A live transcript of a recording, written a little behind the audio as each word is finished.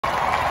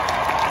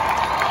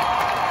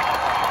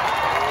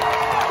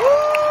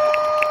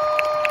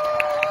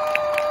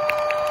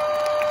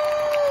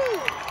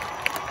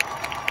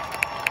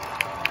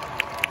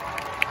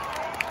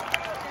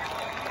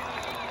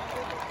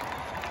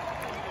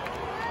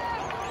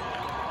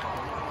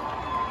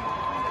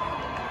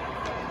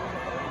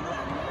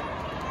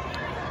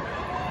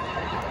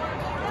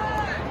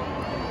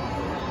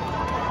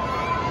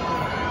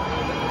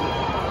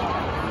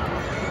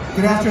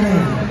Good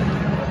afternoon.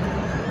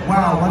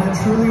 Wow, what a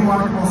truly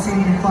remarkable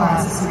senior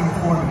class is sitting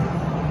before me.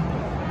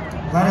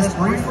 Let us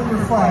briefly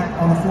reflect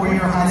on the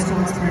four-year high school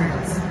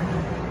experience.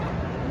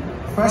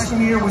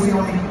 Freshman year was the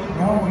only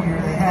normal year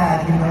they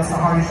had, even though it's the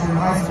hardest year in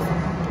high school.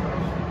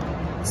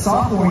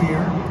 Sophomore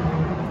year,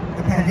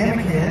 the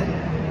pandemic hit,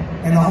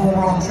 and the whole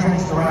world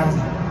changed around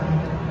you.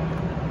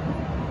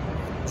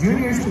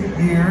 Junior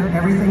year,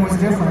 everything was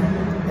different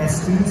as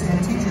students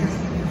and teachers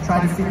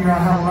tried to figure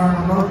out how to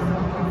learn remotely.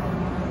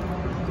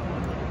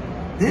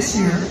 This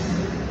year,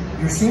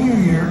 your senior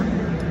year,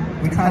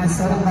 we tried to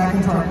settle back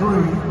into our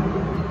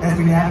groove as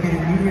we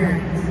navigated new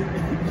areas.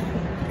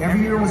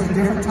 Every year was a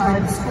different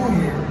type of school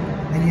year,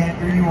 and yet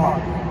here you are.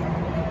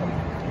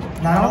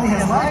 Not only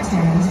has life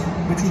changed,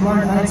 but you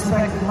learned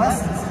unexpected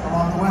lessons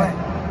along the way.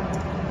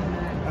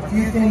 A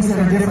few things that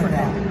are different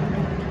now.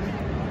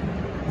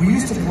 We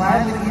used to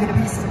gladly eat a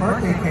piece of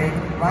birthday cake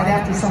right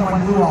after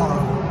someone blew all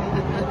over.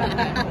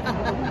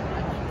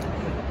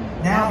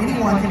 Now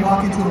anyone can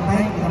walk into a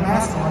bank with a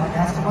mask on and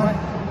ask for money.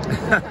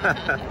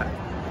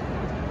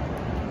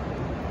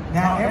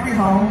 Now every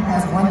home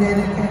has one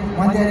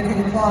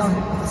dedicated closet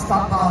with a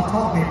stockpile of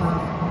toilet paper,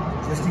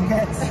 just in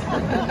case.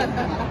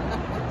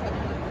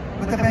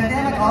 But the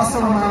pandemic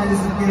also reminded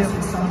us of gifts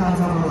we sometimes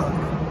overlook.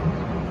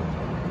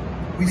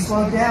 We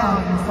slowed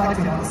down and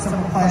reflected on the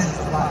simple pleasures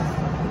of life.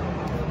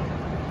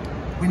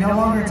 We no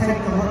longer take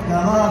the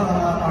love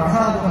or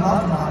hug of a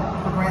loved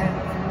one for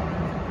granted.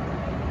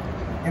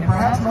 And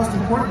perhaps most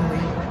importantly,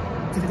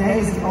 today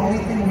is the only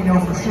thing we know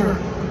for sure.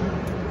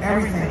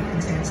 Everything can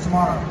change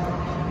tomorrow.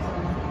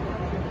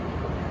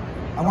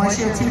 I want to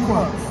share two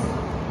quotes.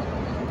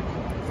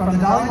 From the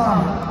Dalai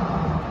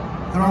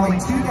Lama, there are only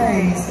 2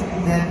 days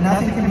that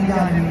nothing can be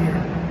done in a year.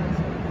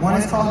 One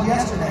is called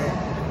yesterday,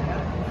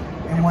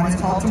 and one is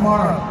called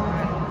tomorrow.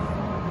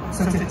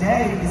 So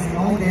today is the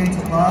only day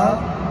to love,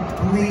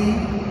 believe,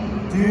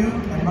 do,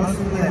 and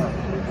mostly live.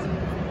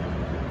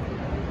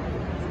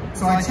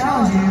 So I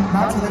challenge you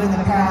not to live in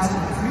the past or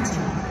the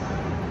future,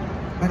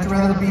 but to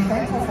rather be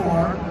thankful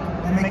for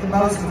and make the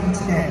most of each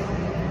day.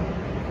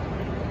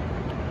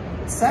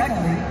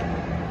 Secondly,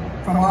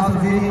 from author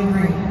Vivian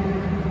Green,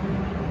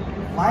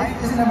 life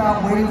isn't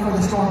about waiting for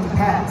the storm to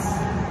pass.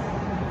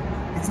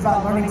 It's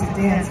about learning to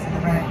dance in the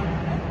rain.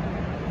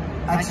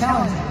 I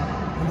challenge you,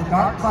 when the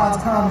dark clouds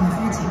come in the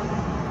future,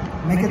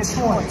 make a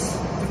choice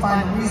to find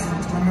a reason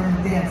to remember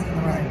to dance in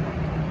the rain.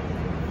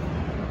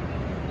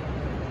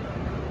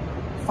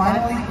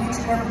 Finally, each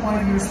and every one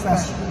of you is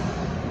special.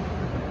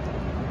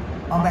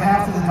 On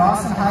behalf of the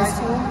Dawson High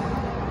School,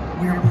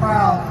 we are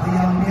proud of the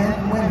young men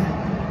and women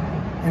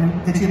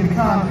that you have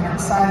become and are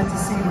excited to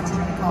see what you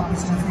can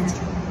accomplish in the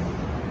future.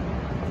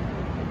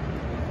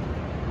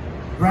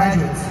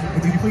 Graduates,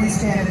 would you please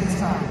stand at this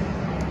time?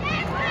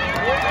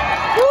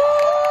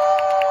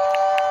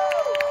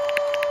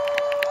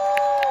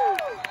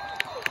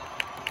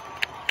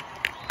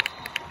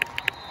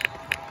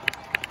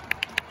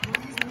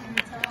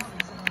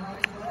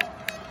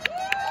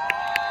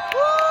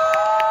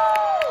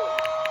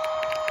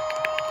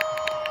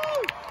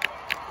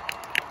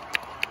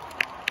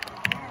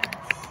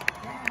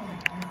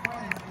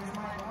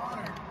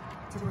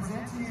 To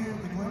present to you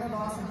the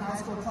Dawson High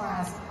School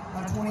class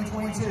of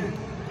 2022.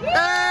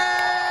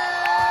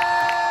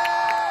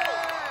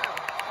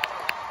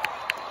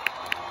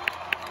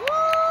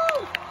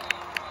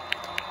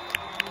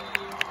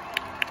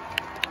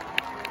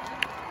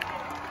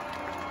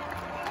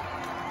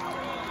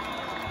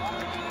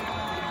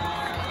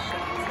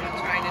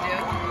 Trying to do.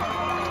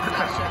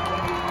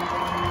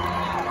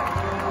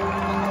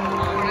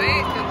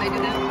 Right? Did they do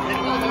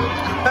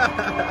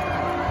that?